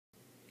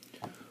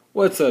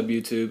What's up,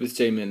 YouTube? It's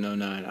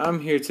JMint09. I'm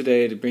here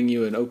today to bring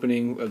you an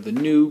opening of the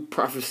new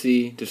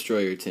Prophecy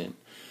Destroyer tin.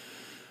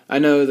 I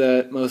know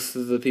that most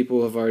of the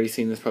people have already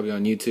seen this probably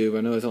on YouTube.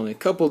 I know it's only a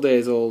couple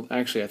days old.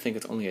 Actually, I think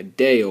it's only a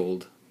day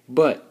old.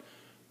 But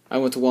I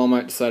went to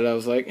Walmart, decided I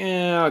was like,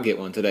 I'll get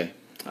one today.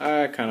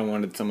 I kind of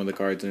wanted some of the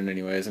cards in it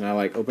anyways, and I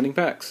like opening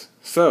packs.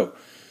 So,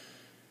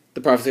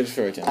 the Prophecy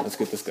Destroyer tin. Let's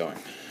get this going.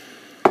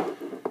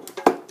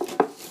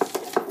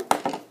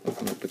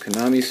 Open up the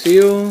Konami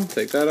seal,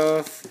 take that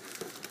off.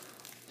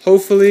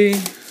 Hopefully,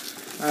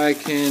 I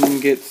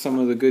can get some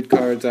of the good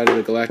cards out of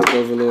the Galactic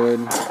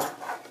Overlord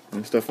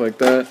and stuff like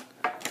that.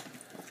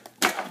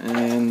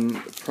 And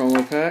the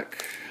promo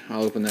pack,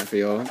 I'll open that for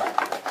y'all.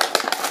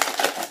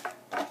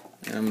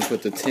 And I'm going to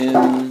put the tin,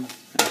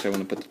 actually I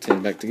want to put the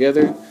tin back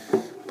together,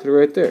 put it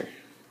right there.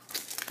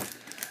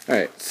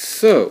 Alright,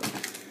 so,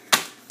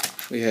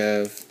 we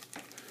have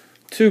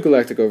 2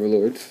 Galactic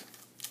Overlords,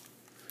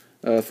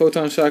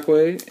 Photon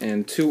Shockwave,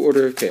 and 2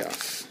 Order of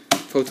Chaos.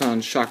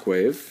 Photon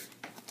Shockwave.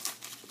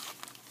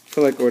 I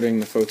feel like ordering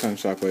the Photon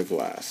Shockwave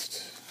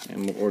last,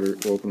 and we'll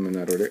open them in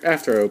that order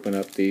after I open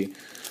up the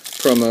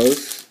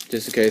promos,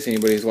 just in case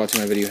anybody who's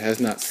watching my video has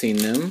not seen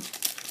them.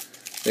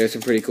 There's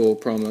some pretty cool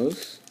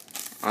promos.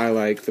 I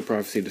like the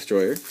Prophecy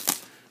Destroyer,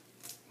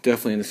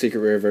 definitely in the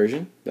secret rare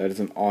version. That is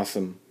an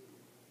awesome,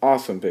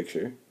 awesome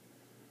picture.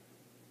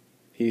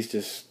 He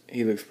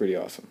looks pretty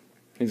awesome.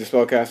 He's a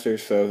spellcaster,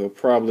 so he'll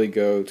probably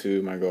go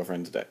to my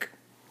girlfriend's deck.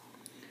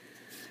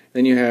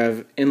 Then you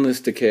have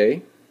Endless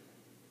Decay.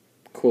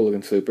 Cool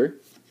looking super.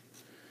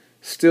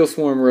 Steel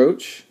Swarm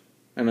Roach.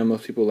 I know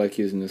most people like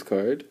using this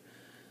card.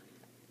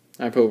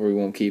 I probably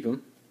won't keep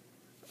him.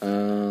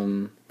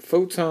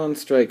 Photon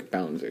Strike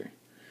Bouncer.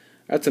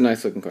 That's a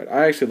nice looking card.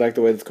 I actually like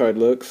the way this card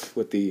looks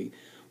with the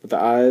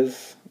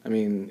eyes. I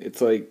mean,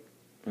 it's like,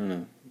 I don't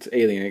know, it's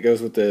alien. It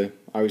goes with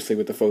obviously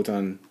with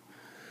the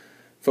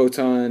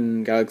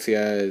Photon Galaxy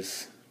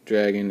Eyes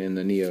Dragon and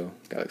the Neo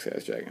Galaxy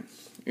Eyes Dragon.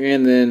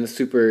 And then the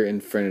Super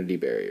Infinity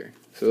Barrier.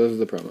 So those are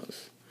the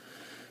promos.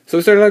 So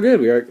we started out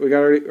good. We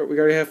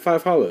already have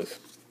 5 hollows.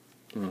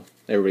 Well,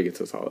 everybody gets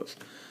those hollows.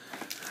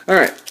 All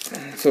right,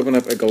 let's open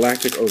up a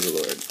Galactic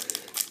Overlord.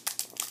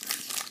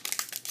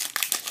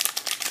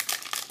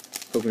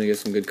 Hoping to get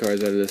some good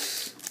cards out of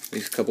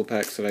these couple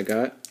packs that I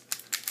got.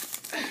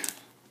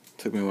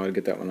 Took me a while to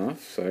get that one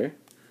off. Sorry.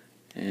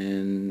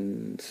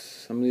 And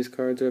some of these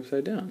cards are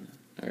upside down.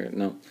 All right,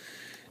 no.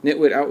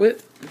 Nitwit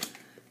Outwit.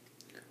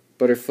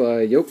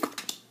 Butterfly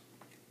Yoke.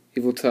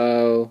 Evil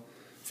Tile.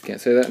 Can't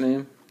say that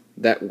name.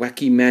 That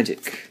Wacky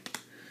Magic,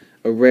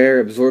 a rare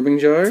Absorbing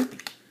Jar,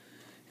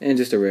 and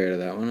just a rare to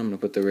that one. I'm going to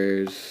put the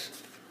rares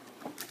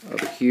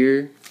up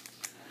here,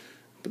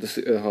 put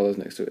the hollows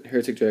next to it.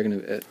 Heretic Dragon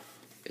of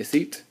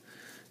Esete,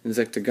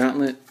 Insecta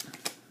Gauntlet,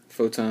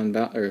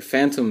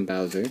 Phantom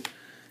Bowser,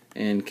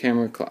 and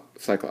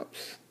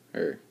Cyclops,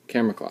 or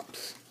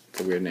Cameraclops. It's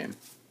a weird name.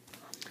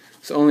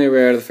 So only a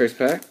rare out of the first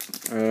pack.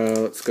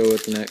 Let's go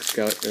with the next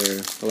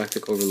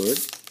Galactic Overlord.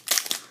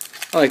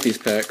 I like these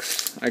packs.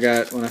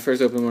 When I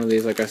first opened one of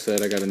these, like I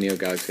said, I got a Neo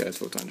Galaxy Eyes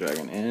Photon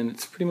Dragon, and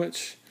it's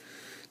it's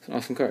an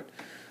awesome card.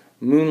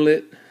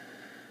 Moonlit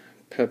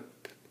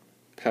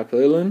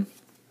Papillon,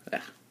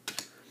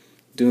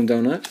 Doom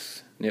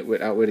Donuts,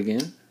 Nitwit Outwit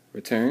again,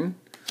 Return,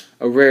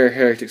 a rare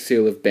Heretic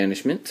Seal of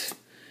Banishment,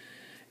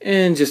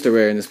 and just a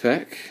rare in this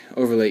pack,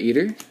 Overlay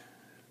Eater,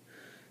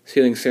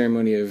 Sealing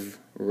Ceremony of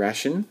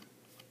Ration,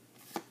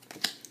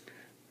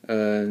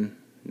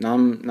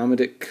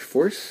 Nomadic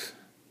Force,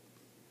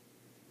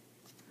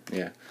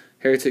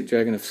 Heretic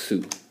Dragon of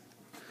Su.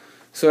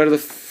 So out of the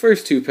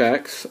first 2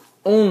 packs,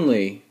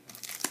 only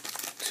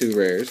 2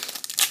 rares.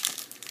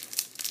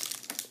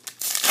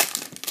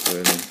 Go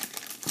ahead and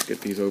get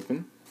these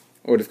open.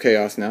 Order of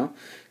Chaos now.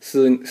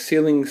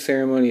 Sealing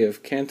Ceremony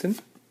of Canton.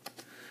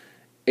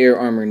 Air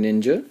Armor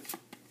Ninja.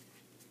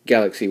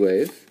 Galaxy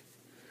Wave.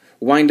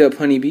 Wind Up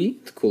Honeybee.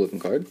 It's a cool looking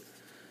card.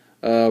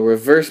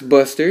 Reverse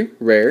Buster.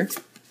 Rare.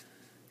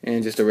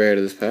 And just a rare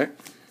to this pack.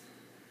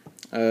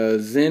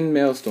 Zen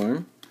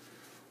Maelstrom.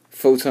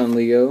 Photon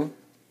Leo,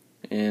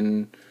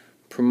 and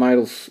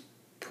Primordial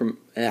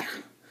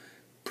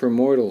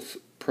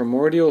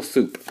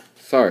Soup.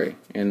 Sorry,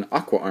 and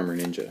Aqua Armor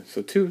Ninja.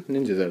 So 2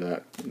 ninjas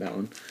out of that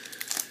one.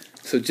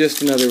 So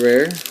just another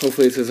rare.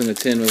 Hopefully this isn't a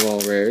tin with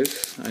all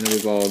rares. I know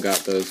we've all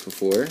got those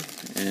before,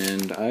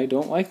 and I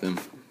don't like them.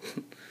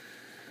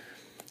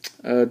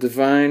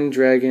 Divine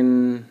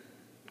Dragon,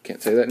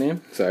 can't say that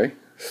name, sorry.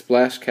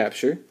 Splash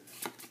Capture.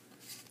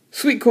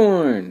 Sweet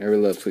Corn, I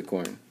really love Sweet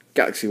Corn.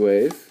 Galaxy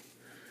Wave.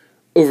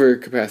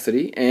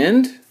 Overcapacity,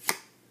 and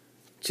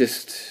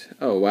just,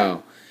 oh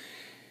wow,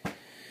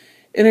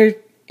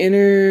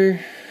 Interplanetary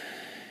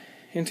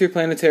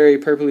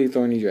Purpley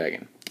Thorny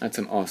Dragon. That's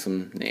an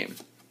awesome name.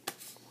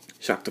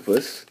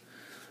 Shocktopus,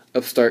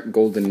 Upstart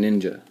Golden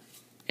Ninja,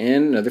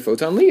 and another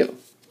Photon Leo.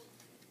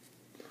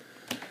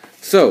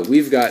 So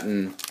we've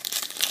gotten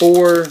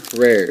 4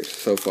 rares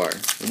so far.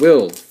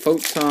 Will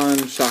Photon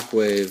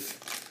Shockwave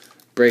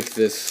break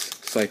this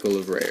cycle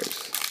of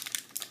rares?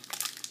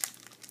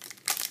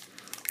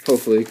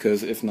 Hopefully,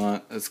 because if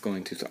not, it's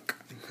going to suck.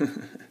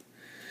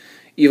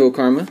 Evo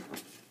Karma,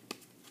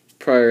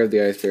 Prior of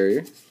the Ice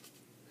Barrier,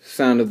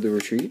 Sound of the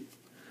Retreat,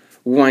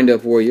 Wind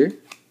Up Warrior,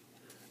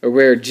 a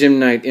rare Gem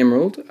Knight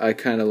Emerald. I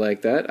kind of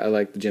like that. I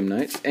like the Gem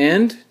Knights.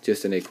 And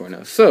just an Acorn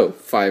now. So,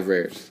 5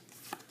 rares.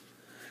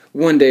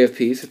 One Day of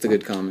Peace. It's a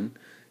good common.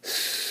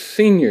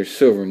 Senior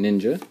Silver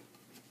Ninja.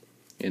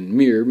 And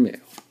Mirror Mail.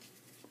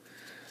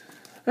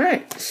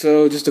 Alright,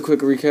 so just a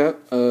quick recap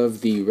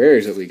of the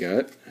rares that we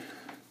got.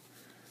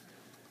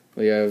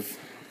 We have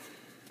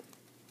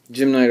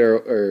Gem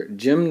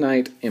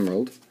Knight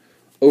Emerald,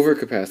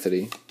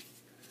 Overcapacity,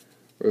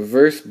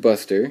 Reverse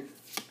Buster,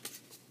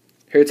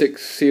 Heretic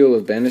Seal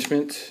of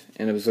Banishment,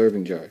 and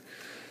Absorbing Jar.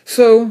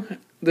 So,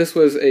 this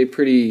was a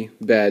pretty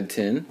bad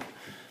tin.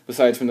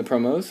 Besides from the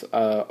promos,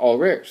 all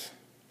rares.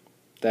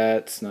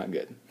 That's not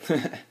good.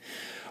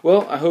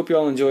 Well, I hope you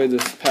all enjoyed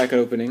this packet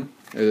opening,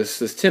 or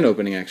this tin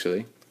opening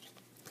actually.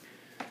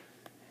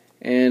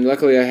 And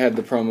luckily I had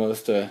the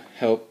promos to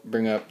help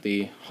bring up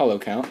the holo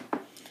count.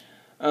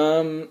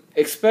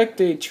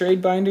 Expect a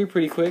trade binder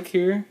pretty quick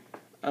here.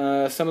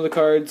 Some of the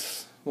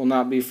cards will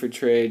not be for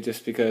trade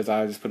just because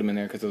I just put them in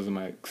there because those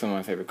are some of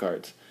my favorite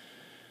cards.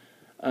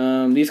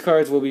 These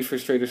cards will be for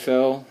trade or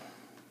sell.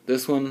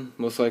 This one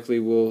most likely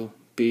will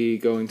be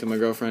going to my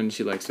girlfriend.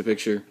 She likes the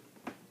picture.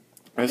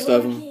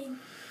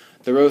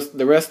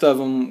 The rest of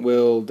them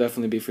will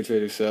definitely be for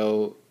trade or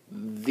sell.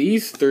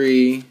 These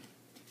 3,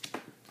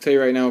 I'll tell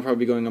you right now, will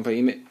probably be going on my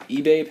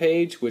eBay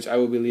page, which I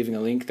will be leaving a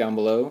link down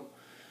below.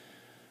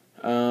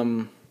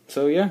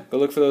 So yeah, go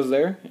look for those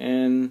there.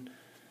 And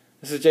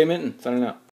this is Jay Minton, signing out.